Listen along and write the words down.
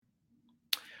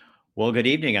Well, good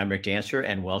evening. I'm Rick Dancer,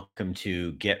 and welcome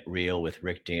to Get Real with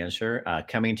Rick Dancer,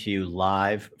 coming to you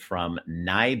live from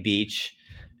Nye Beach,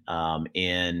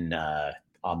 in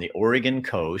on the Oregon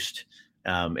coast.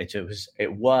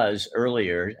 It was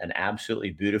earlier an absolutely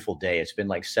beautiful day. It's been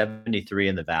like 73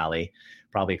 in the valley,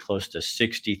 probably close to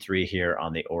 63 here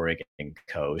on the Oregon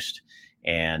coast.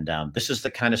 And this is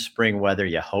the kind of spring weather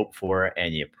you hope for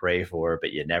and you pray for,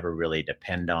 but you never really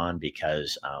depend on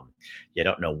because you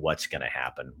don't know what's going to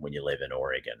happen when you live in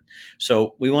Oregon.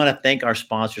 So we want to thank our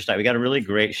sponsors tonight. We got a really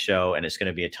great show, and it's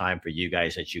going to be a time for you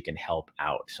guys that you can help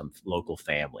out some local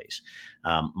families.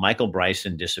 Michael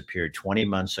Bryson disappeared 20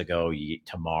 months ago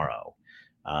tomorrow.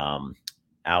 Um,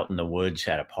 Out in the woods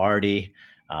at a party.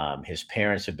 His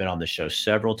parents have been on the show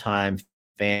several times.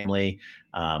 Family.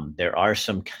 There are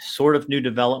some sort of new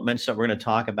developments that we're going to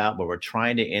talk about, but we're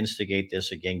trying to instigate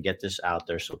this again, get this out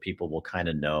there so people will kind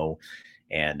of know.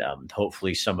 And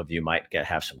hopefully, some of you might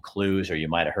have some clues, or you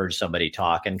might have heard somebody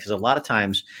talking. Because a lot of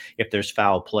times, if there's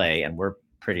foul play, and we're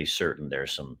pretty certain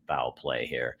there's some foul play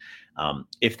here,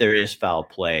 if there is foul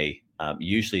play,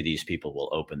 usually these people will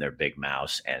open their big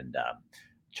mouths and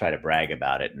try to brag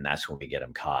about it, and that's when we get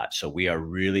them caught. So we are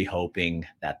really hoping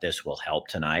that this will help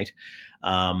tonight.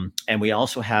 And we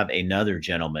also have another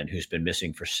gentleman who's been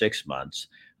missing for 6 months,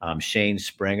 Shane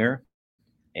Springer,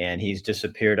 and he's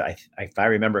disappeared. If I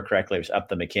remember correctly, it was up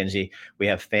the McKenzie. We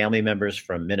have family members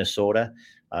from Minnesota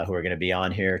who are going to be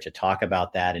on here to talk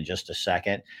about that in just a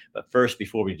second. But first,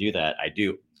 before we do that,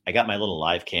 I got my little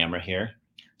live camera here,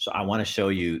 so I want to show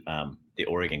you the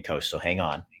Oregon coast. So hang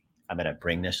on. I'm going to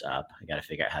bring this up. I got to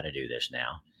figure out how to do this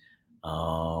now.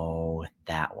 Oh,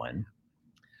 that one.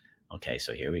 Okay,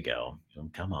 so here we go.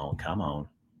 Come on, come on.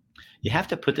 You have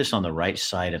to put this on the right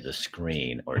side of the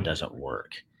screen or it doesn't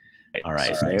work. All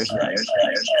right, so there's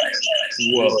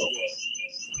whoa.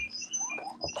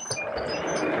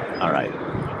 All right,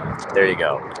 there you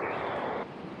go.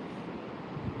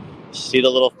 See the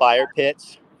little fire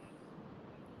pits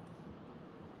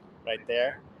right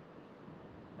there?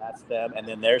 That's them. And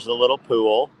then there's the little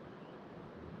pool.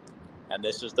 And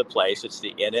this is the place. It's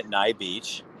the Inn at Nye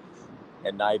Beach.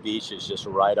 And Nye Beach is just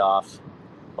right off.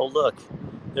 Oh, look,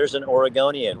 there's an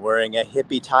Oregonian wearing a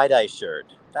hippie tie-dye shirt.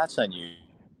 That's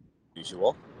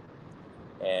unusual.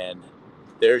 And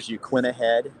there's Uquinna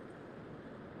Head.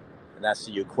 And that's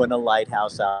the Uquinna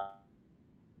Lighthouse out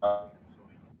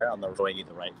on the showing you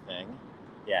the right thing.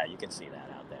 Yeah, you can see that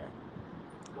out there.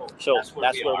 So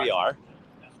that's where we are.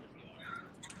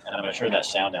 And I'm going to turn that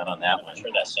sound down on that one.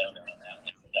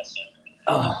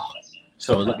 Oh,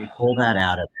 so let me pull that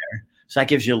out of there. So that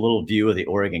gives you a little view of the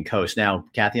Oregon coast. Now,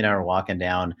 Kathy and I are walking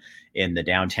down in the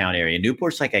downtown area.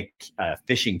 Newport's like a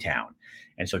fishing town.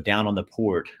 And so down on the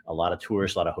port, a lot of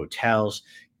tourists, a lot of hotels,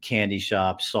 candy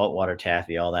shops, saltwater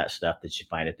taffy, all that stuff that you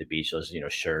find at the beach, those,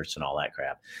 shirts and all that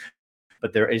crap.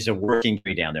 But there is a working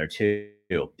cannery down there too.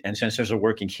 And since there's a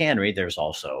working cannery, there's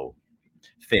also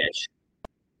fish.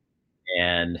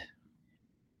 And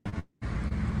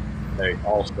there's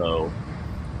also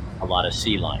a lot of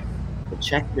sea lion. But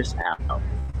check this out.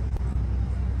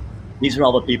 These are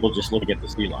all the people just looking at the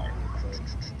sea lion.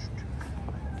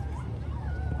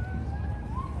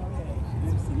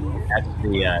 That's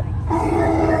the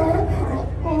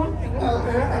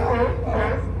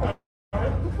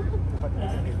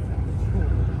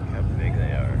how big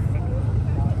they are.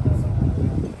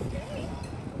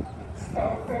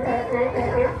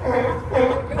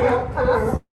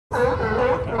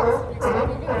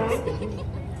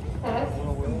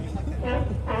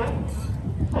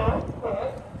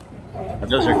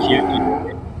 Those are cute.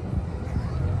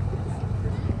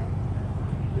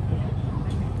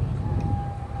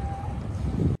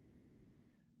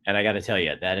 And I got to tell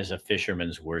you, that is a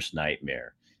fisherman's worst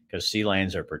nightmare because sea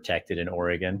lions are protected in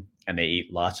Oregon and they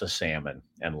eat lots of salmon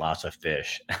and lots of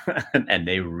fish, and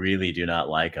they really do not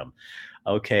like them.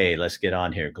 Okay, let's get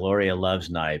on here. Gloria loves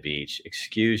Nye Beach.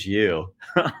 Excuse you.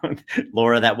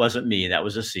 Laura, that wasn't me. That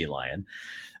was a sea lion.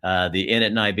 The Inn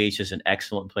at Nye Beach is an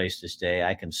excellent place to stay.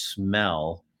 I can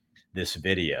smell this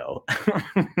video.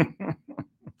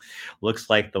 Looks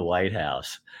like the White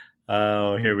House.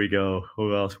 Oh, here we go.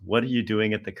 Who else? What are you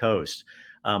doing at the coast?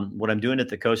 What I'm doing at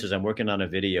the coast is I'm working on a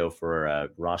video for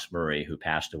Ross Murray, who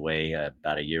passed away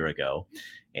about a year ago.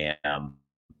 And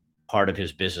part of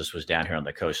his business was down here on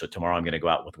the coast. So tomorrow I'm going to go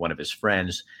out with one of his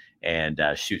friends and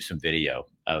shoot some video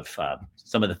of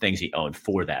some of the things he owned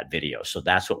for that video. So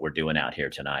that's what we're doing out here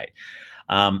tonight.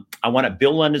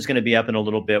 Bill London's going to be up in a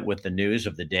little bit with the news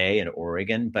of the day in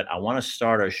Oregon, but I want to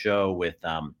start our show with,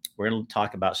 we're going to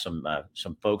talk about some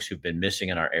folks who've been missing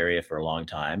in our area for a long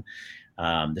time.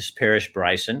 This is Parrish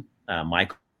Bryson,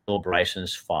 Michael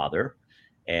Bryson's father,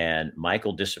 and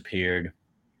Michael disappeared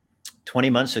 20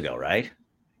 months ago, right?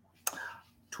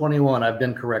 21. I've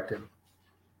been corrected.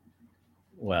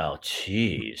 Well,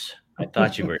 geez, I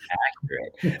thought you were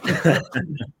accurate.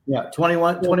 Yeah,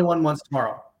 21 months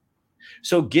tomorrow.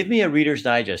 So give me a Reader's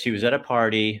Digest. He was at a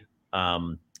party.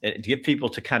 To give people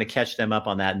to kind of catch them up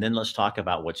on that, and then let's talk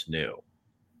about what's new.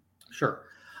 Sure.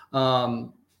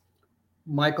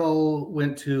 Michael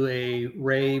went to a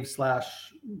rave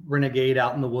 / renegade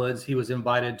out in the woods. He was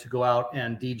invited to go out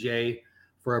and DJ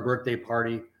for a birthday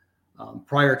party.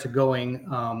 Prior to going,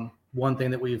 one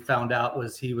thing that we found out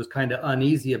was he was kind of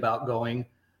uneasy about going.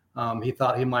 He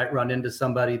thought he might run into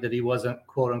somebody that he wasn't,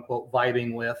 quote unquote,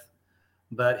 vibing with,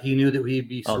 but he knew that he'd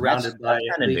be surrounded by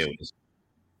at least. New.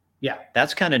 Yeah,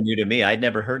 that's kind of new to me. I'd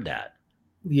never heard that.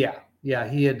 Yeah. He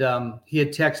had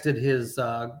texted his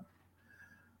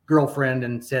girlfriend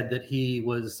and said that he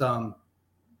was a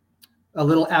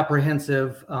little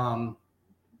apprehensive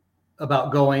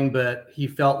about going, but he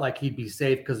felt like he'd be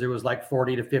safe because there was like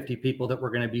 40 to 50 people that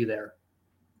were going to be there.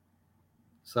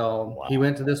 So He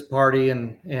went to this party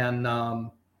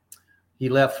and he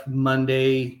left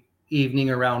Monday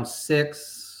evening around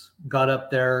 6, got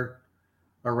up there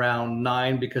around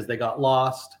 9 because they got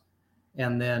lost,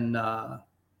 and then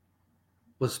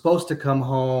was supposed to come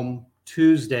home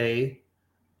Tuesday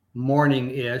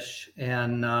morning-ish,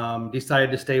 and decided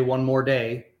to stay one more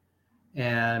day,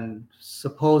 and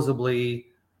supposedly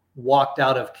walked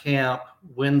out of camp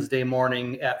Wednesday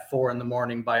morning at 4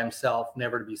 a.m. by himself,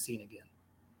 never to be seen again.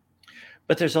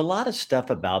 But there's a lot of stuff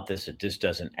about this that just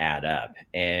doesn't add up,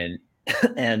 and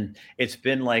it's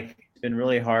been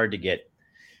really hard to get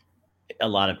a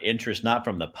lot of interest, not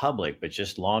from the public, but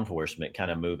just law enforcement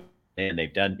kind of moving. And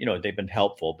they've done, they've been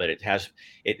helpful, but it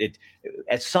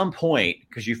at some point,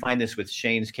 because you find this with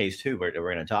Shane's case too, where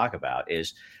we're going to talk about,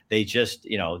 is they just,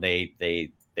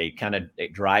 they kind of,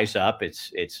 it dries up.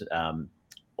 It's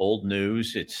old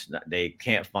news. They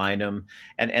can't find them.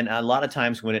 And a lot of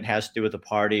times when it has to do with a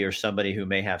party or somebody who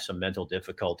may have some mental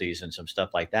difficulties and some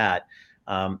stuff like that,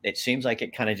 it seems like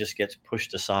it kind of just gets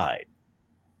pushed aside.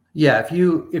 Yeah. If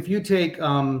you take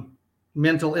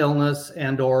mental illness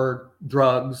and or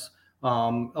drugs,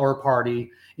 or party,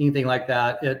 anything like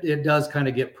that, it does kind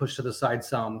of get pushed to the side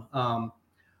some.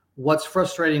 What's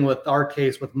frustrating with our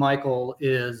case with Michael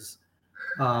is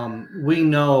we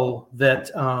know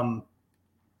that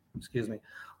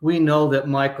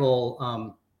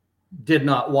Michael did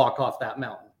not walk off that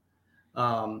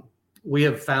mountain. We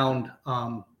have found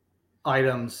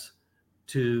items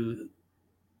to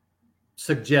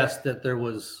suggest that there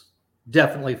was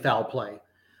definitely foul play.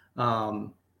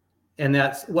 And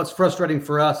that's what's frustrating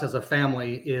for us as a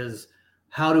family, is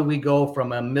how do we go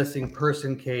from a missing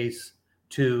person case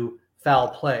to foul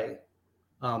play?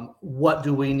 What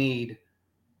do we need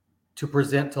to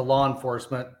present to law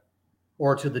enforcement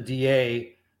or to the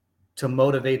DA to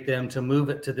motivate them to move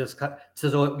it to this,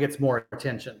 so it gets more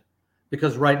attention?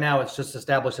 Because right now it's just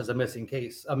established as a missing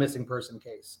person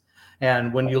case.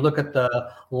 And when you look at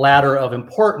the ladder of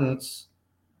importance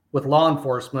with law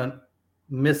enforcement,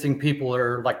 missing people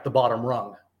are like the bottom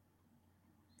rung.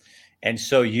 And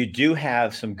so you do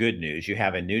have some good news. You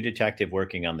have a new detective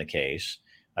working on the case.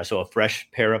 So a fresh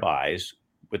pair of eyes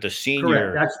with a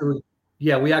senior. Correct. Actually,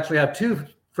 yeah, we actually have 2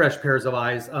 fresh pairs of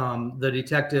eyes. The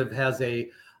detective has a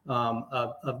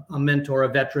mentor, a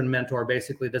veteran mentor,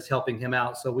 basically, that's helping him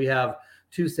out. So we have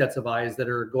 2 sets of eyes that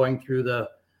are going through the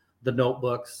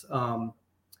notebooks. One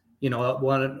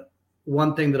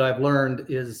thing that I've learned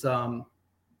is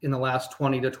in the last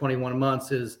 20 to 21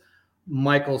 months is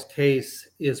Michael's case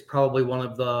is probably one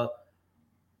of the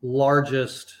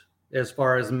largest, as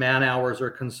far as man hours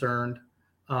are concerned,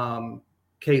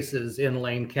 cases in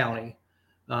Lane County.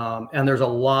 And there's a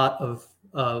lot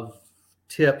of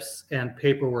tips and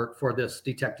paperwork for this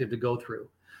detective to go through.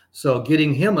 So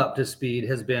getting him up to speed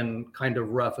has been kind of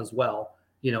rough as well.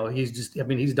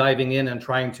 He's diving in and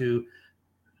trying to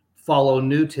follow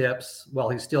new tips while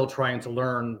he's still trying to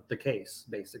learn the case,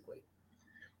 basically.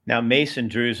 Now, Mason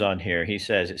Drew's on here. He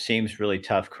says it seems really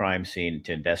tough crime scene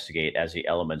to investigate as the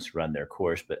elements run their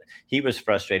course, but he was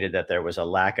frustrated that there was a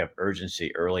lack of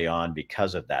urgency early on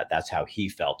because of that. That's how he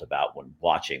felt about when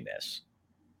watching this.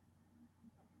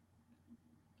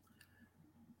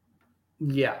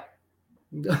 Yeah.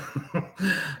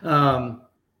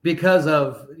 Because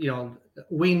of,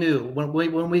 we knew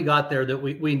when we got there that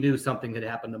we knew something had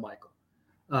happened to Michael.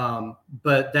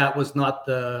 But that was not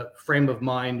the frame of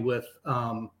mind with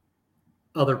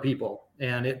other people.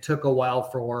 And it took a while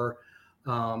for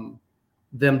them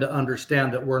to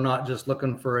understand that we're not just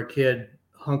looking for a kid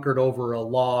hunkered over a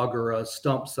log or a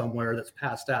stump somewhere that's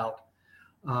passed out.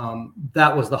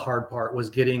 That was the hard part,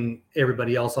 was getting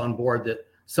everybody else on board that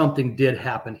something did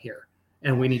happen here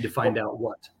and we need to find out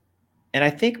what. And I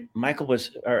think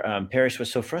Parrish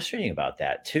was so frustrating about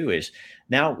that too. Is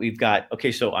now we've got,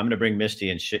 okay, so I'm going to bring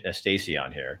Misty and Stacy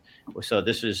on here. So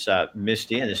this is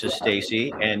Misty and this is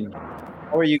Stacy. And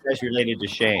how are you guys related to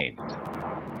Shane?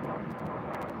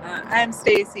 I'm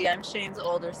Stacy. I'm Shane's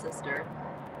older sister.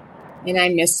 And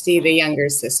I'm Misty, the younger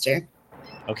sister.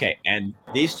 Okay, and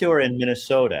these two are in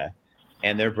Minnesota,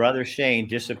 and their brother Shane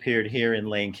disappeared here in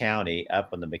Lane County up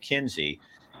on the McKenzie.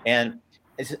 And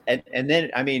then,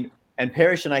 I mean, and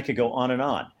Parrish and I could go on and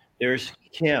on. There's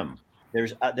Kim.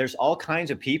 There's all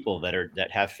kinds of people that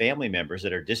have family members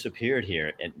that are disappeared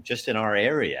here and just in our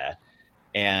area.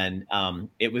 And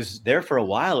it was there for a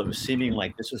while. It was seeming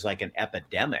like this was like an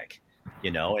epidemic,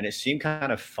 and it seemed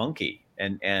kind of funky.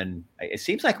 And it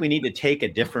seems like we need to take a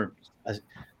different,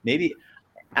 maybe.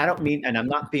 I don't mean, and I'm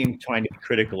not trying to be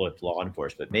critical of law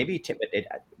enforcement, but maybe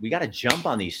we got to jump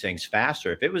on these things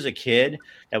faster. If it was a kid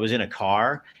that was in a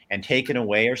car and taken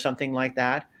away or something like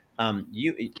that,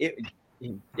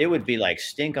 it would be like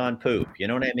stink on poop. You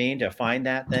know what I mean? To find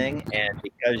that thing, and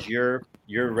because your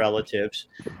relatives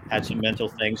had some mental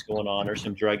things going on or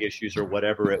some drug issues or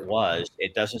whatever it was,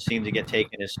 it doesn't seem to get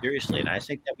taken as seriously. And I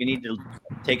think that we need to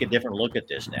take a different look at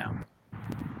this now.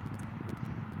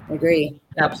 Agree.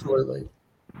 Absolutely.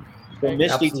 So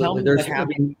Misty, tell me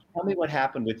what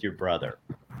happened with your brother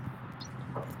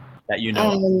that you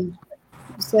know.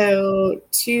 So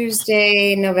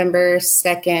Tuesday, November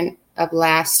 2nd of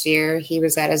last year, he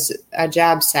was at a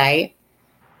job site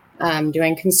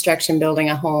doing construction, building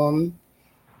a home.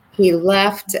 He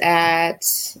left at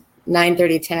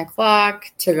 9:30, 10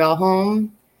 o'clock to go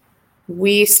home.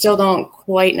 We still don't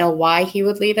quite know why he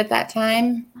would leave at that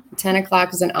time. 10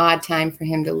 o'clock is an odd time for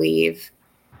him to leave.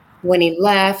 When he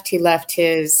left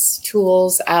his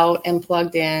tools out and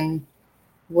plugged in,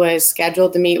 was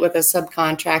scheduled to meet with a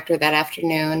subcontractor that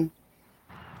afternoon.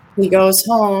 He goes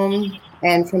home,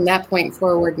 and from that point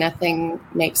forward, nothing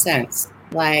makes sense.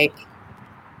 Like,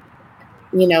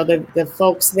 the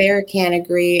folks there can't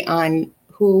agree on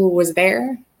who was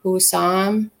there, who saw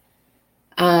him.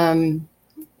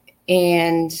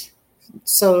 And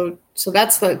so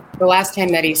that's the last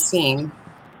time that he's seen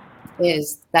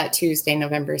is that Tuesday,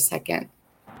 November 2nd.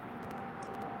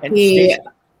 And Stacy,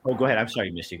 go ahead. I'm sorry,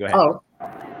 Misty. Go ahead. Oh,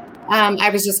 I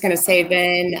was just going to say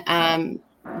then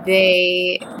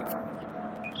they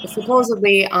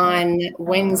supposedly on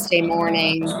Wednesday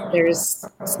morning, there's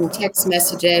some text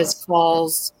messages,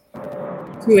 calls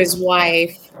to his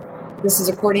wife. This is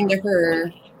according to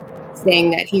her,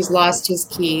 saying that he's lost his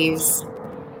keys.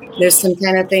 There's some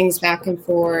kind of things back and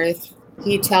forth.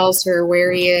 He tells her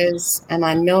where he is. I'm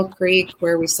on Mill Creek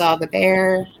where we saw the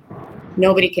bear.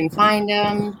 Nobody can find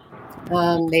him.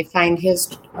 They find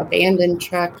his abandoned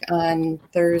truck on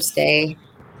Thursday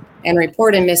and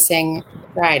report him missing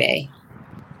Friday.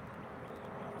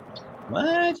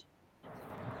 What?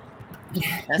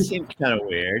 That seems kind of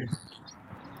weird.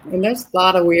 And there's a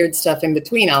lot of weird stuff in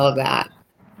between all of that.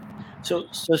 So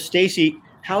Stacy,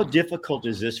 how difficult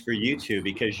is this for you two?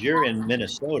 Because you're in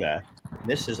Minnesota.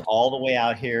 This is all the way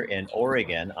out here in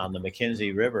Oregon on the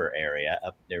McKenzie River area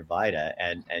up near Vida.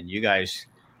 And you guys,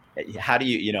 how do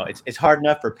you, it's hard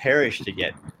enough for Parrish to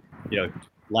get,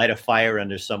 light a fire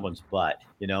under someone's butt.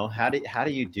 How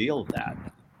do you deal with that?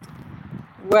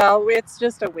 Well, it's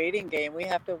just a waiting game. We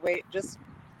have to wait, just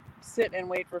sit and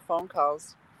wait for phone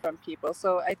calls from people.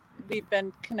 So we've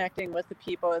been connecting with the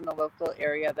people in the local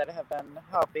area that have been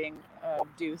helping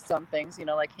do some things,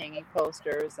 like hanging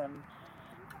posters and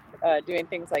doing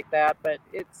things like that. But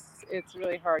it's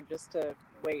really hard just to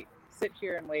sit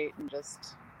here and wait, and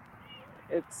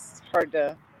it's hard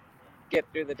to get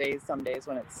through the days some days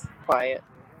when it's quiet.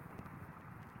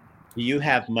 Do you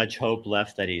have much hope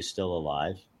left that he's still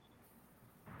alive?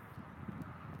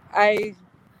 I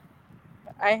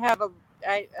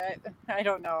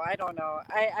don't know.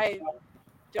 I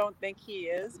don't think he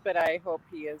is, but I hope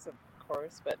he is, of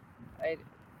course. But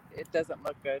it doesn't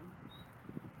look good.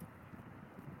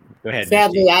 Go ahead.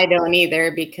 Sadly, Misty. I don't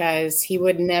either, because he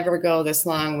would never go this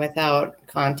long without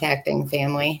contacting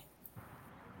family.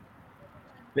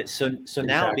 But so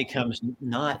now it becomes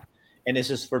not, and this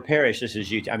is for Parrish. This is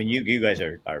you. I mean, you guys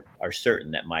are certain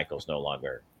that Michael's no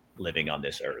longer living on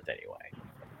this earth anyway.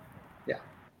 Yeah.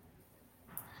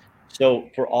 So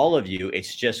for all of you,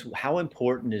 it's just how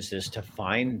important is this to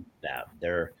find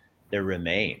their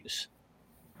remains?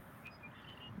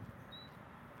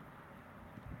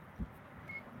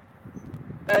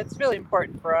 it's really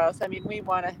important for us. I mean, we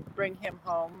want to bring him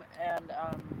home and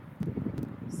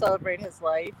celebrate his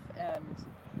life,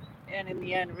 and in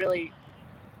the end, really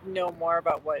know more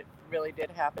about what really did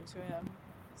happen to him.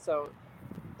 So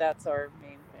that's our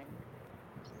main thing.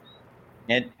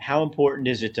 And how important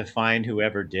is it to find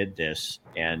whoever did this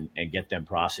and get them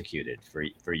prosecuted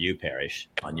for you, Parrish,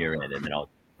 on your end? And then I'll.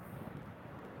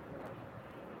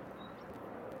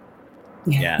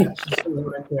 Yeah.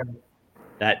 Right there.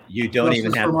 That you don't Justice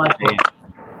even have for to say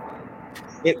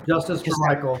Michael. Justice for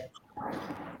Michael.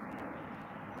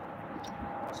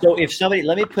 So if somebody,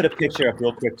 let me put a picture up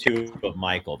real quick too of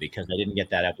Michael, because I didn't get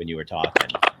that up when you were talking.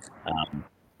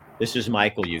 This is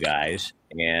Michael, you guys.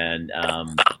 And,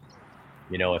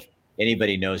 if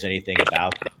anybody knows anything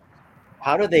about that,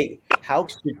 how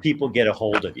should people get a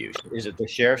hold of you? Is it the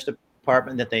sheriff's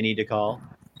department that they need to call?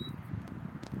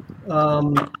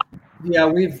 Yeah,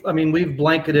 we've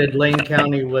blanketed Lane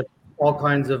County with all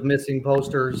kinds of missing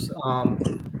posters.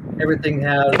 Everything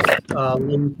has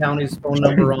Lane County's phone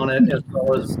number on it, as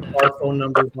well as our phone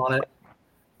numbers on it.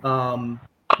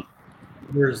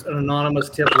 There's an anonymous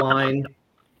tip line,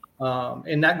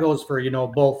 and that goes for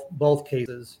both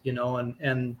cases.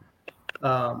 And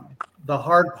the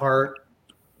hard part,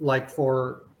 like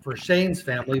for Shane's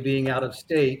family being out of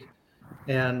state,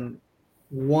 and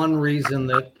one reason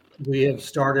that we have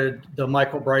started the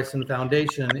Michael Bryson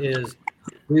Foundation is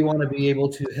we want to be able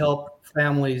to help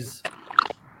families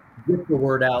get the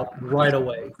word out right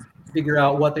away, figure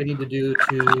out what they need to do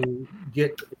to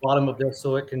get to the bottom of this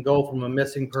so it can go from a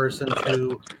missing person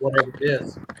to whatever it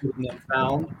is, getting them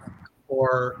found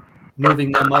or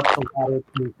moving them up the ladder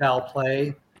to foul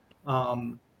play.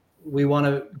 We want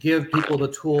to give people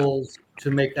the tools to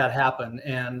make that happen.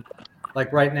 And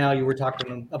like right now, you were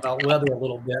talking about weather a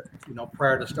little bit,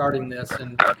 prior to starting this.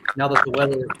 And now that the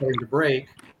weather is starting to break,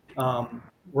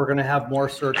 we're going to have more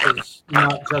searches,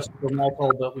 not just for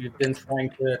Michael, but we've been trying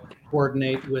to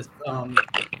coordinate with our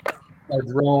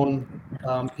drone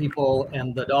people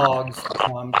and the dogs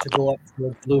to go up to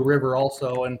the Blue River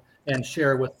also and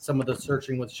share with some of the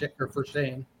searching for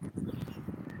Shane.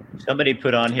 Somebody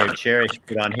put on here, Cherish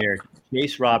put on here,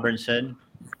 Chase Robinson,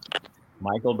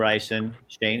 Michael Bryson,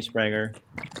 Shane Springer,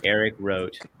 Eric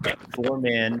Rote, 4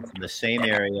 men from the same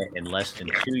area in less than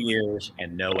 2 years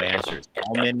and no answers.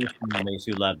 How many families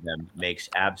who love them makes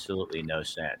absolutely no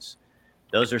sense.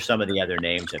 Those are some of the other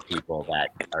names of people that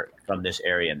are from this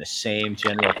area in the same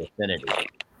general vicinity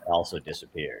that also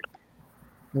disappeared.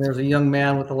 And there's a young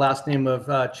man with the last name of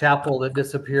Chapel that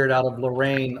disappeared out of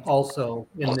Lorain also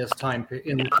in the time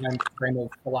frame of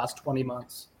the last 20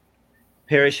 months.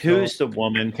 Parrish, who's the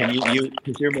woman? Can you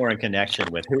because you're more in connection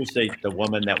with, who's the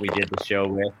woman that we did the show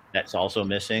with that's also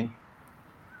missing?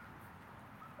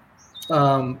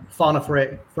 Fauna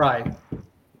Fry.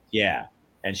 Yeah.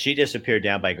 And she disappeared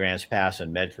down by Grants Pass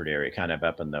and Medford area, kind of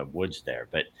up in the woods there.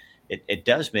 But it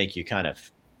does make you kind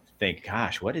of think,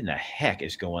 gosh, what in the heck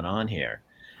is going on here?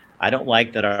 I don't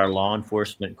like that our law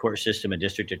enforcement, court system, and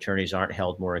district attorneys aren't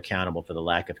held more accountable for the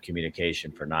lack of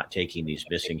communication, for not taking these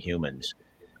missing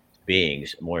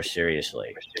beings more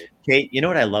seriously. Kate, you know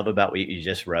what I love about what you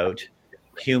just wrote?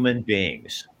 Human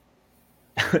beings.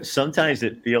 Sometimes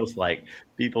it feels like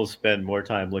people spend more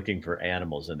time looking for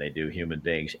animals than they do human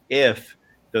beings, if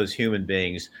those human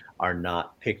beings are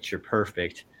not picture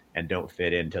perfect and don't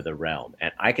fit into the realm.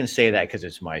 And I can say that because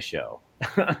it's my show.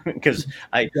 Because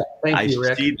I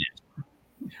see this.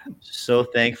 So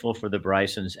thankful for the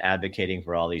Brysons advocating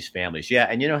for all these families. Yeah,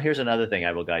 and here's another thing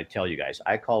I will tell you guys.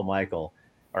 I call Michael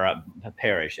or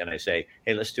Parrish and I say,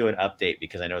 hey, let's do an update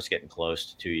because I know it's getting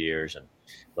close to 2 years and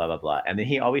blah, blah, blah. And then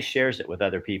he always shares it with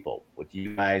other people, with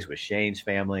you guys, with Shane's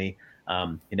family.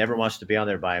 He never wants to be on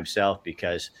there by himself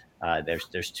because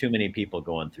there's too many people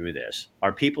going through this.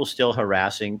 Are people still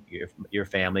harassing your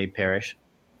family, Parrish?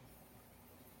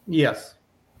 Yes.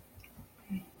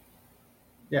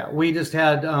 Yeah, we just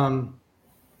had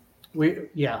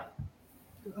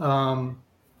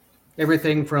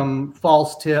everything from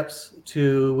false tips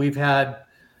to we've had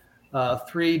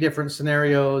 3 different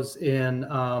scenarios in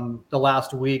the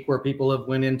last week where people have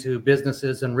went into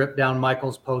businesses and ripped down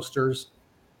Michael's posters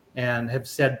and have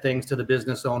said things to the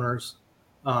business owners.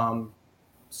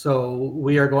 So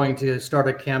we are going to start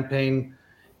a campaign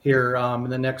here in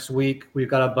the next week. We've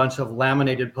got a bunch of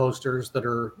laminated posters that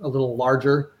are a little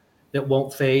larger that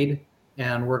won't fade.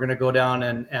 And we're going to go down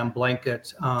and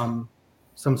blanket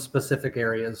some specific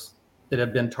areas that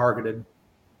have been targeted.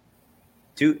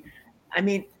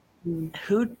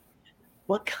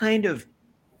 What kind of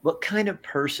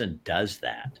person does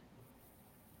that?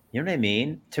 You know what I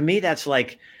mean? To me, that's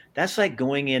like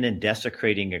going in and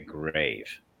desecrating a grave.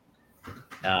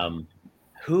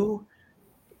 Who?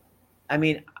 I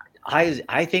mean,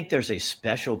 I think there's a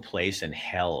special place in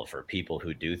hell for people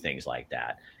who do things like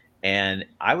that. And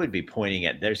I would be pointing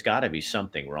at there's got to be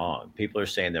something wrong. People are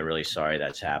saying they're really sorry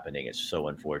that's happening. It's so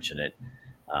unfortunate.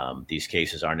 These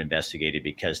cases aren't investigated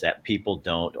because that people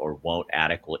don't or won't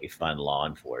adequately fund law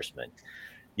enforcement.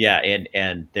 Yeah,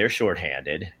 and they're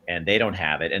shorthanded and they don't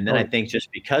have it. And then I think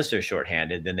just because they're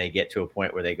shorthanded, then they get to a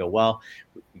point where they go, well,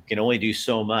 you can only do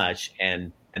so much,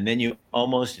 and then you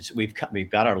almost we've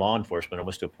got our law enforcement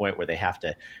almost to a point where they have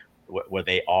to where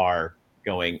they are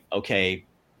going, okay,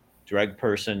 drug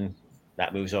person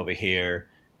that moves over here,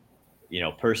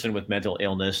 person with mental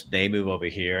illness, they move over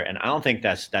here. And I don't think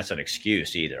that's an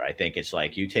excuse either. I think it's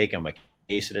like you take them a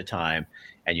case at a time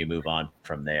and you move on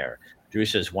from there. Drew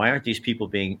says, why aren't these people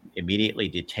being immediately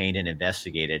detained and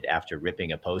investigated after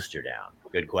ripping a poster down?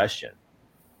 Good question.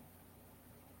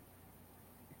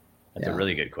 That's a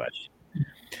really good question.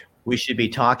 We should be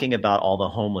talking about all the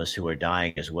homeless who are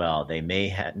dying as well. They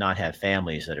may not have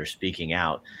families that are speaking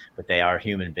out, but they are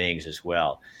human beings as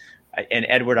well. And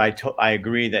Edward, I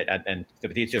agree that,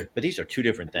 but these are two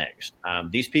different things.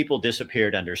 These people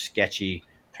disappeared under sketchy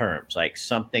terms, like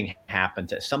something happened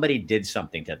to somebody, did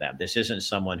something to them. This isn't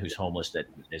someone who's homeless that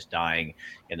is dying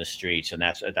in the streets, and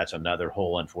that's another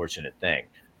whole unfortunate thing.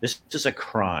 This is a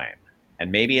crime,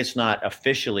 and maybe it's not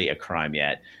officially a crime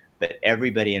yet, but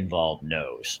everybody involved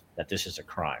knows that this is a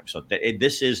crime. So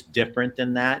this is different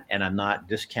than that. And I'm not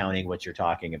discounting what you're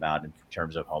talking about in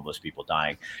terms of homeless people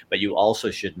dying, but you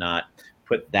also should not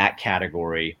put that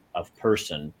category of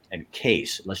person and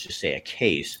case, let's just say a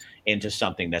case, into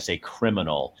something that's a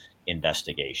criminal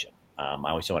investigation. I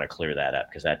always want to clear that up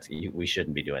because we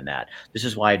shouldn't be doing that. This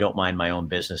is why I don't mind my own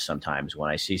business sometimes. When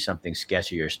I see something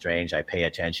sketchy or strange, I pay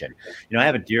attention. I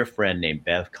have a dear friend named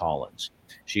Bev Collins.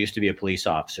 She used to be a police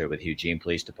officer with Eugene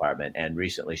Police Department, and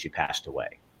recently she passed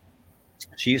away.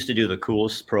 She used to do the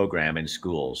coolest program in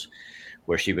schools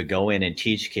where she would go in and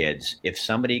teach kids. If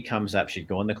somebody comes up, she'd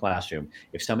go in the classroom.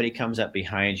 If somebody comes up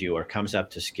behind you or comes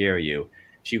up to scare you,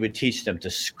 she would teach them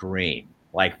to scream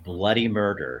like bloody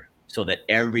murder so that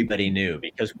everybody knew,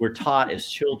 because we're taught as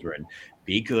children,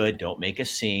 be good, don't make a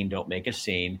scene.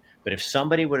 But if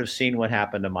somebody would have seen what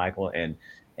happened to Michael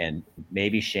and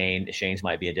maybe Shane's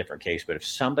might be a different case, but if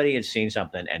somebody had seen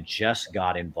something and just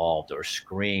got involved or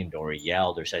screamed or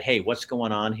yelled or said, hey, what's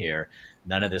going on here?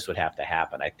 None of this would have to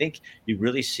happen. I think you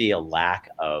really see a lack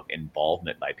of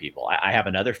involvement by people. I have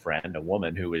another friend, a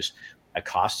woman who was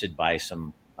accosted by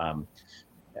some,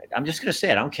 I'm just going to say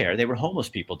it, I don't care. They were homeless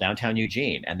people downtown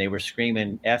Eugene, and they were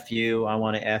screaming, F you, I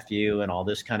want to F you, and all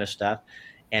this kind of stuff.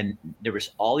 And there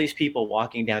was all these people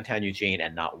walking downtown Eugene,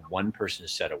 and not one person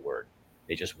said a word.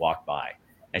 They just walked by.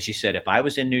 And she said, if I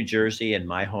was in New Jersey, in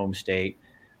my home state,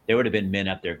 there would have been men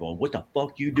up there going, what the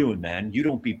fuck you doing, man? You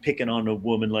don't be picking on a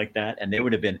woman like that. And they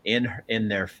would have been in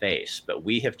their face. But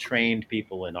we have trained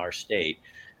people in our state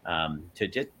to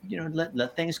just,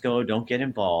 let things go. Don't get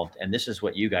involved. And this is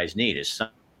what you guys need, is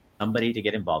somebody to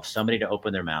get involved, somebody to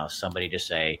open their mouth, somebody to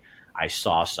say, I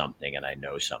saw something and I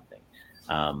know something,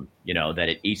 that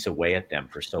it eats away at them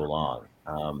for so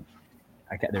long.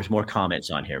 There's more comments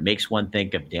on here. Makes one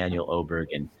think of Daniel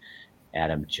Oberg and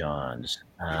Adam Johns.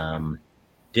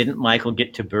 Didn't Michael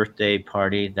get to birthday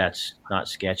party that's not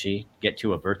sketchy? Get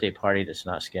to a birthday party that's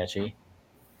not sketchy?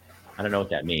 I don't know what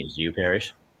that means. Do you,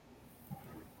 Parrish?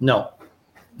 No.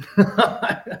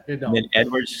 And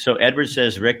Edward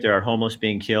says, Rick, there are homeless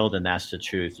being killed, and that's the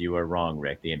truth. You are wrong,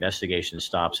 Rick. The investigation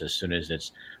stops as soon as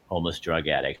it's homeless drug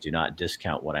addict. Do not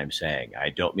discount what I'm saying. I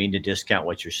don't mean to discount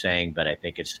what you're saying, but I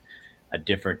think it's a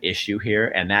different issue here,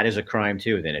 and that is a crime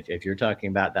too. Then if you're talking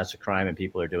about that's a crime and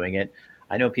people are doing it,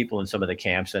 I know people in some of the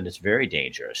camps, and it's very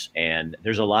dangerous. And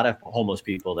there's a lot of homeless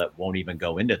people that won't even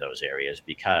go into those areas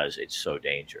because it's so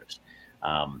dangerous.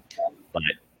 But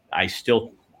I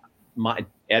still,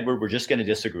 Edward, we're just going to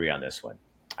disagree on this one.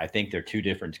 I think they're two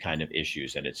different kind of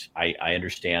issues, and I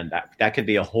understand that could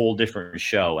be a whole different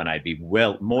show, and I'd be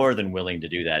more than willing to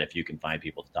do that if you can find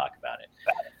people to talk about it.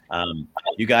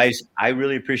 You guys, I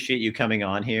really appreciate you coming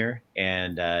on here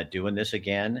and doing this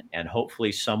again. And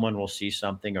hopefully someone will see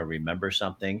something or remember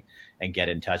something and get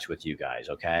in touch with you guys.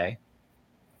 Okay.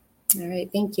 All right.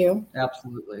 Thank you.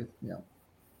 Absolutely. Yeah.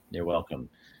 You're welcome.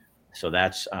 So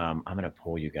that's, I'm going to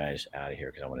pull you guys out of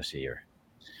here because I want to see her.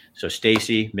 So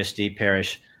Stacy, Misty,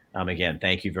 Parrish, again,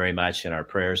 thank you very much. And our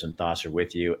prayers and thoughts are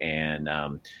with you, and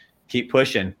keep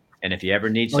pushing. And if you ever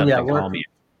need something, call me.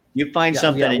 You find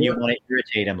something and you want to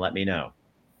irritate him, let me know.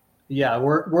 Yeah,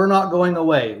 we're not going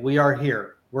away. We are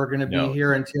here. We're going to be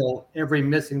here until every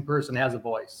missing person has a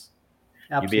voice.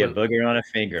 You be a booger on a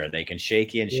finger. They can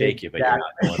shake you and shake you, but you're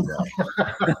not going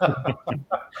to.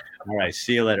 All right.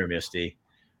 See you later, Misty.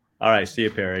 All right. See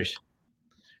you, Parrish.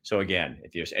 So again,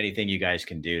 if there's anything you guys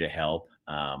can do to help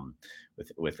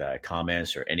with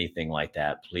comments or anything like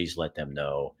that, please let them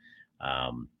know.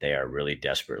 They are really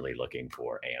desperately looking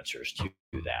for answers to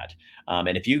that.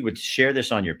 And if you would share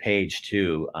this on your page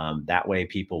too, that way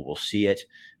people will see it.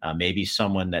 Maybe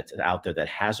someone that's out there that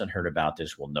hasn't heard about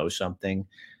this will know something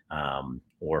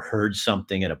or heard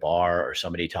something at a bar or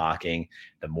somebody talking.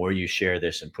 The more you share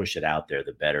this and push it out there,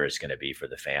 the better it's going to be for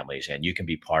the families. And you can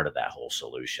be part of that whole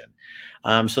solution.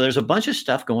 So there's a bunch of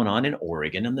stuff going on in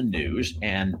Oregon in the news.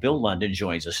 And Bill London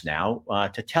joins us now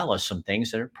to tell us some things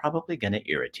that are probably going to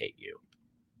irritate you.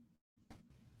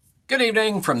 Good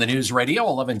evening from the News Radio,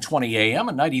 1120 a.m.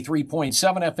 and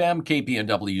 93.7 FM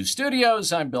KPNW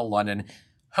studios. I'm Bill London,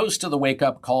 host of the Wake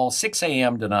Up Call, 6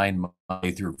 a.m. to 9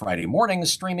 Monday through Friday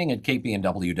mornings, streaming at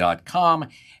kpnw.com,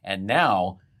 and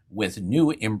now with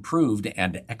new, improved,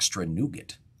 and extra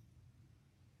nougat.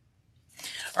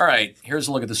 All right, here's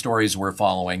a look at the stories we're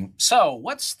following. So,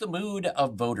 what's the mood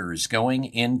of voters going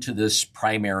into this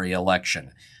primary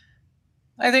election?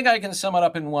 I think I can sum it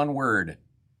up in one word: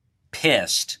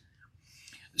 pissed.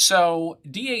 So,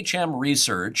 DHM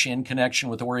Research, in connection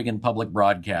with Oregon Public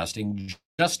Broadcasting,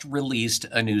 just released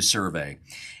a new survey,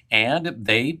 and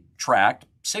they tracked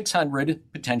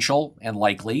 600 potential and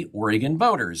likely Oregon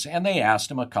voters, and they asked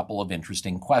them a couple of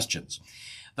interesting questions.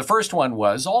 The first one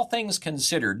was, all things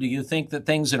considered, do you think that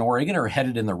things in Oregon are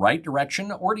headed in the right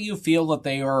direction, or do you feel that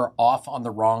they are off on the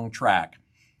wrong track?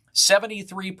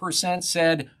 73%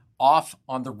 said off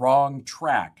on the wrong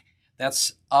track.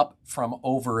 That's up from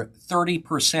over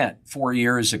 30% 4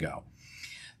 years ago.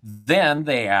 Then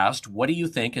they asked, what do you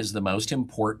think is the most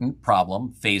important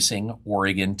problem facing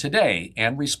Oregon today?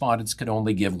 And respondents could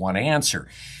only give one answer.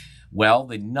 Well,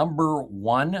 the number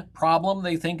one problem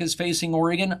they think is facing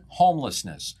Oregon,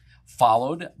 homelessness,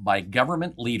 followed by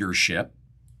government leadership,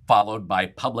 followed by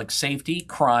public safety,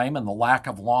 crime, and the lack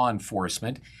of law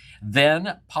enforcement,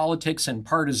 then politics and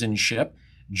partisanship,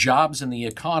 jobs and the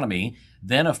economy,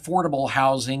 then affordable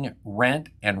housing, rent,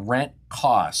 and rent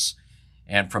costs.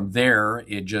 And from there,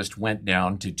 it just went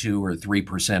down to 2 or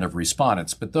 3% of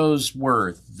respondents. But those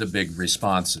were the big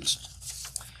responses.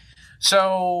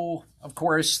 So, of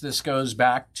course, this goes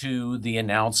back to the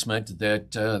announcement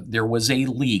that there was a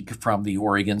leak from the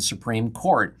Oregon Supreme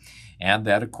Court, and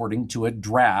that according to a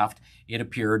draft, it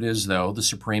appeared as though the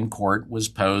Supreme Court was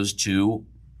posed to,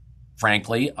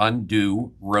 frankly,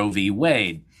 undo Roe v.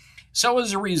 Wade. So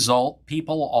as a result,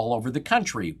 people all over the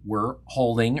country were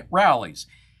holding rallies.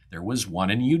 There was one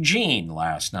in Eugene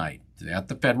last night at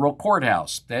the federal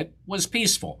courthouse that was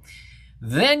peaceful.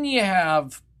 Then you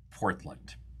have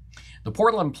Portland. The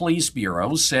Portland Police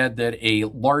Bureau said that a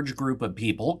large group of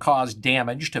people caused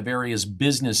damage to various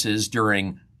businesses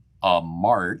during a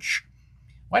march.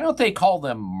 Why don't they call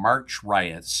them march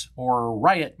riots or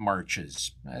riot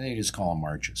marches? They just call them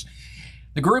marches.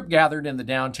 The group gathered in the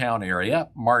downtown area,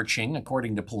 marching,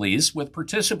 according to police, with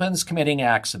participants committing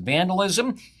acts of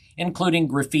vandalism, including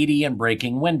graffiti and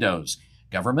breaking windows.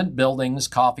 Government buildings,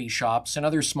 coffee shops, and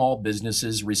other small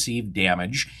businesses received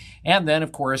damage. And then,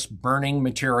 of course, burning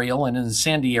material and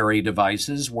incendiary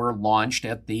devices were launched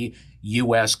at the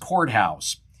U.S.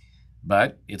 courthouse.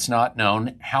 But it's not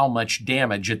known how much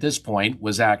damage at this point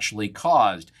was actually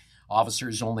caused.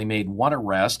 Officers only made one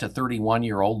arrest, a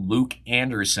 31-year-old Luke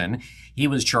Anderson. He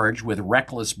was charged with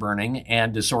reckless burning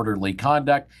and disorderly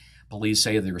conduct. Police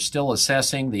say they're still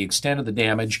assessing the extent of the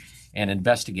damage and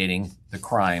investigating the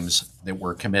crimes that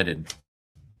were committed.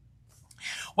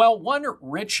 Well, one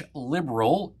rich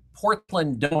liberal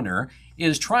Portland donor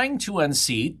is trying to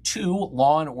unseat 2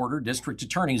 law and order district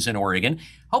attorneys in Oregon,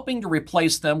 hoping to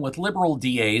replace them with liberal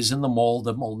DAs in the mold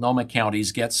of Multnomah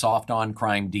County's Get Soft on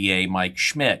Crime DA Mike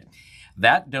Schmidt.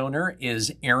 That donor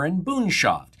is Aaron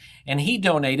Boonshoft, and he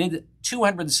donated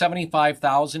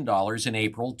 $275,000 in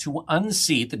April to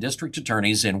unseat the district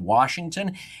attorneys in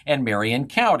Washington and Marion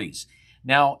counties.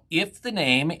 Now, if the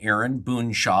name Aaron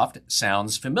Boonshoft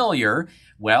sounds familiar,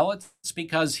 well, it's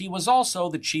because he was also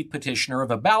the chief petitioner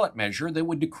of a ballot measure that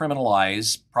would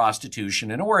decriminalize prostitution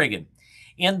in Oregon.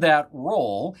 In that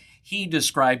role, he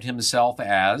described himself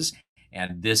as,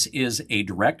 and this is a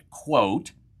direct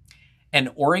quote, an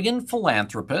Oregon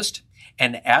philanthropist,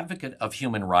 an advocate of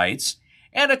human rights,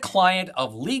 and a client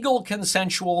of legal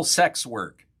consensual sex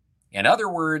work. In other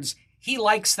words, he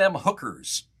likes them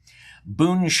hookers.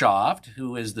 Boonshoft,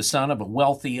 who is the son of a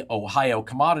wealthy Ohio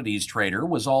commodities trader,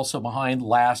 was also behind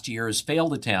last year's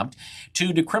failed attempt to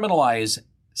decriminalize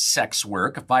sex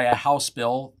work via House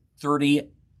Bill 30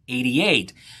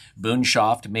 $1,288.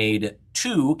 Boonshoft made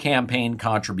 2 campaign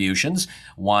contributions,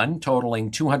 one totaling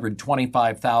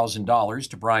 $225,000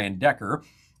 to Brian Decker,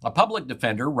 a public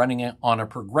defender running on a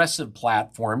progressive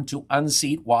platform to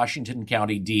unseat Washington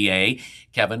County DA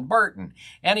Kevin Barton.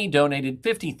 And he donated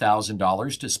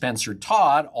 $50,000 to Spencer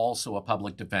Todd, also a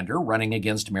public defender running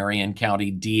against Marion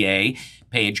County DA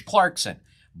Paige Clarkson.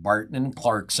 Barton and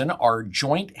Clarkson are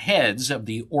joint heads of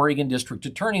the Oregon District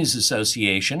Attorneys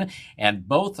Association, and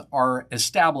both are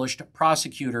established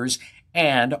prosecutors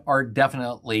and are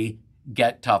definitely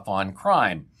get tough on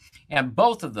crime. And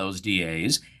both of those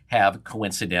DAs have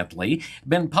coincidentally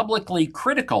been publicly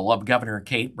critical of Governor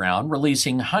Kate Brown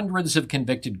releasing hundreds of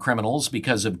convicted criminals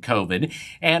because of COVID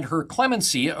and her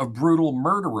clemency of brutal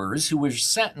murderers who were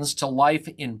sentenced to life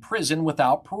in prison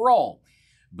without parole.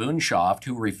 Boonshoft,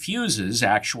 who refuses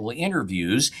actual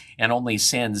interviews and only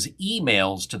sends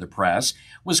emails to the press,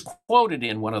 was quoted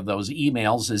in one of those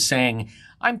emails as saying,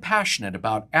 "I'm passionate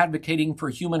about advocating for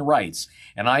human rights,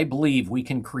 and I believe we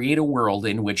can create a world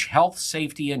in which health,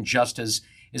 safety, and justice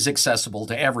is accessible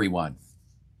to everyone."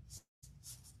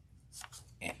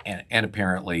 And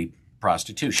apparently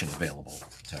prostitution available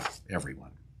to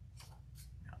everyone.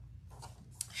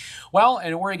 Well,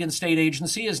 an Oregon state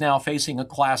agency is now facing a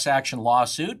class action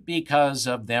lawsuit because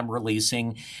of them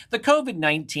releasing the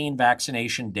COVID-19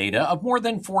 vaccination data of more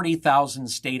than 40,000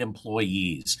 state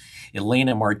employees.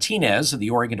 Elena Martinez of the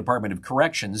Oregon Department of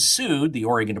Corrections sued the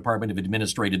Oregon Department of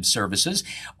Administrative Services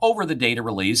over the data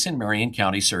release in Marion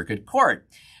County Circuit Court.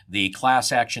 The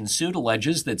class action suit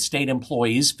alleges that state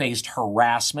employees faced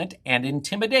harassment and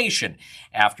intimidation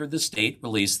after the state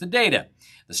released the data.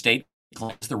 The state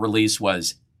claims the release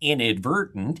was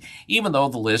inadvertent, even though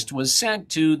the list was sent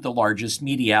to the largest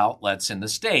media outlets in the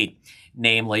state,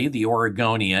 namely the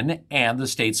Oregonian and the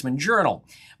Statesman Journal.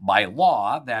 By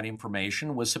law, that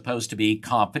information was supposed to be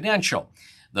confidential.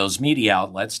 Those media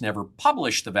outlets never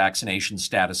published the vaccination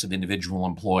status of individual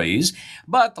employees,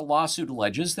 but the lawsuit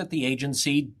alleges that the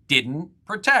agency didn't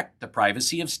protect the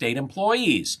privacy of state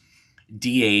employees.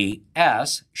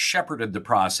 DAS shepherded the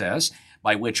process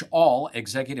by which all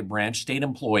executive branch state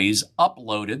employees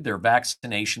uploaded their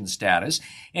vaccination status,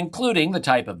 including the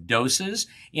type of doses,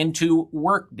 into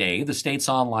Workday, the state's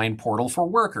online portal for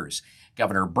workers.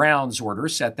 Governor Brown's order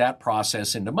set that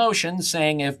process into motion,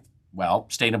 saying if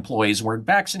state employees weren't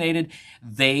vaccinated,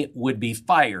 they would be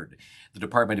fired. The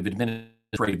Department of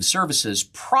Administrative Services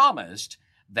promised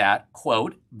that,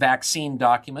 quote, vaccine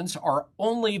documents are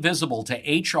only visible to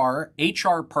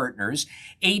HR partners,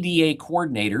 ADA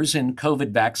coordinators, and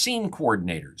COVID vaccine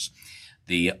coordinators.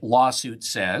 The lawsuit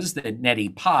says that Nettie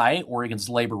Pye, Oregon's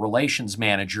labor relations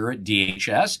manager at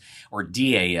DHS, or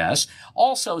DAS,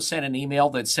 also sent an email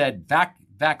that said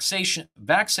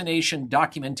vaccination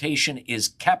documentation is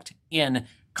kept in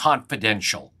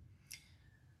confidential.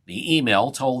 The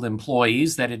email told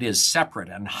employees that it is separate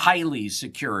and highly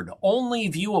secured, only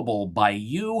viewable by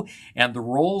you and the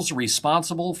roles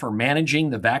responsible for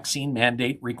managing the vaccine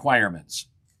mandate requirements.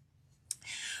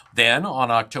 Then,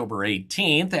 on October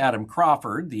 18th, Adam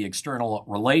Crawford, the external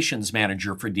relations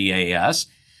manager for DAS,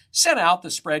 sent out the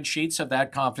spreadsheets of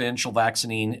that confidential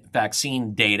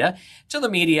vaccine data to the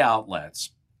media outlets.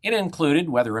 It included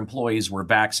whether employees were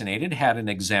vaccinated, had an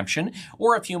exemption,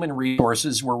 or if human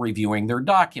resources were reviewing their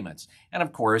documents. And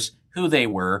of course, who they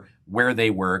were, where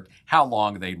they worked, how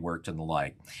long they'd worked, and the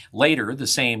like. Later, the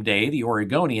same day, the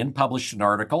Oregonian published an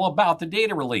article about the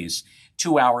data release.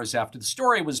 2 hours after the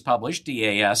story was published,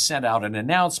 DAS sent out an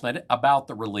announcement about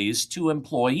the release to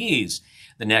employees.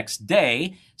 The next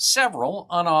day, several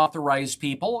unauthorized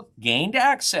people gained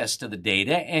access to the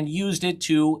data and used it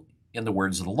to, in the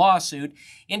words of the lawsuit,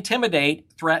 intimidate,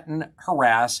 threaten,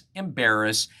 harass,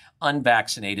 embarrass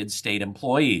unvaccinated state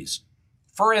employees.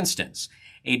 For instance,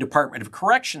 a Department of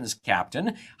Corrections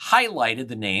captain highlighted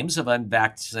the names of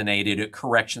unvaccinated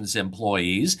corrections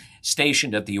employees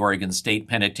stationed at the Oregon State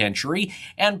Penitentiary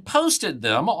and posted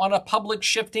them on a public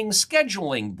shifting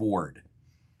scheduling board.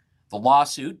 The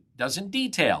lawsuit doesn't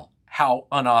detail how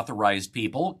unauthorized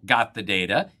people got the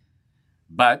data,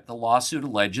 but the lawsuit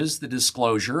alleges the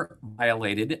disclosure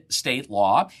violated state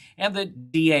law and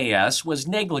that DAS was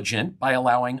negligent by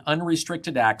allowing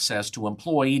unrestricted access to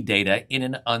employee data in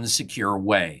an unsecure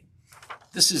way.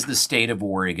 This is the state of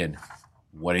Oregon.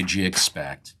 What did you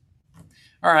expect?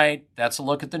 All right, that's a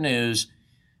look at the news.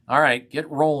 All right, get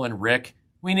rolling, Rick.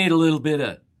 We need a little bit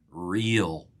of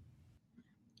real.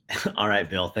 All right,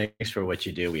 Bill, thanks for what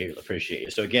you do. We appreciate you.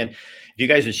 So again, if you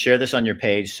guys would share this on your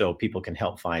page so people can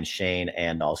help find Shane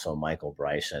and also Michael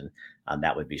Bryson,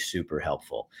 that would be super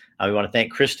helpful. We want to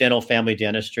thank Chris Dental Family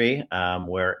Dentistry,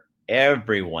 where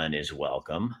everyone is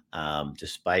welcome,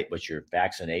 despite what your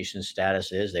vaccination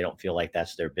status is. They don't feel like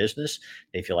that's their business.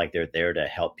 They feel like they're there to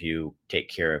help you take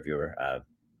care of your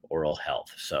oral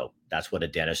health. So that's what a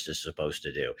dentist is supposed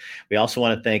to do. We also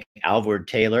want to thank Alvord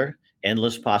Taylor,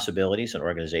 Endless Possibilities, an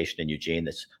organization in Eugene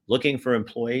that's looking for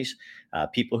employees,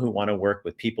 people who want to work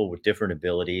with people with different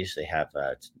abilities. They have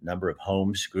a number of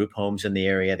homes, group homes in the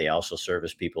area. They also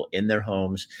service people in their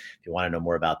homes. If you want to know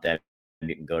more about that,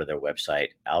 you can go to their website,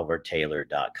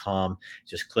 alvordtaylor.com.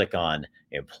 Just click on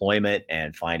employment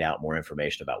and find out more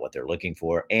information about what they're looking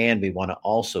for. And we want to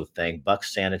also thank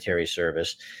Bucks Sanitary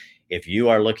Service. If you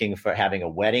are looking for having a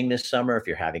wedding this summer, if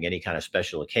you're having any kind of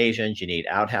special occasions, you need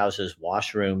outhouses,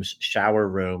 washrooms, shower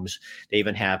rooms. They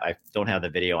even have, I don't have the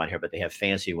video on here, but they have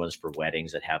fancy ones for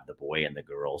weddings that have the boy and the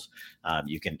girls.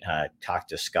 You can talk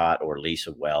to Scott or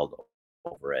Lisa Weld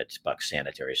over at Bucks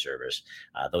Sanitary Service.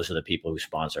 Those are the people who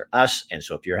sponsor us. And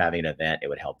so if you're having an event, it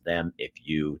would help them if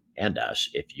you and us,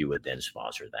 if you would then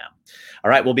sponsor them.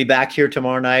 All right, we'll be back here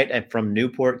tomorrow night and from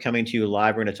Newport, coming to you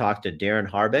live. We're going to talk to Darren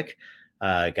Harbeck,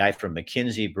 a guy from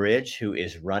McKinsey Bridge who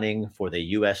is running for the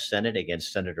U.S. Senate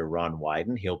against Senator Ron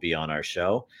Wyden. He'll be on our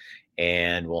show,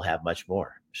 and we'll have much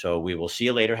more. So we will see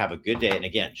you later. Have a good day. And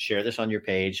again, share this on your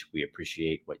page. We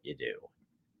appreciate what you do.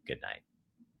 Good night.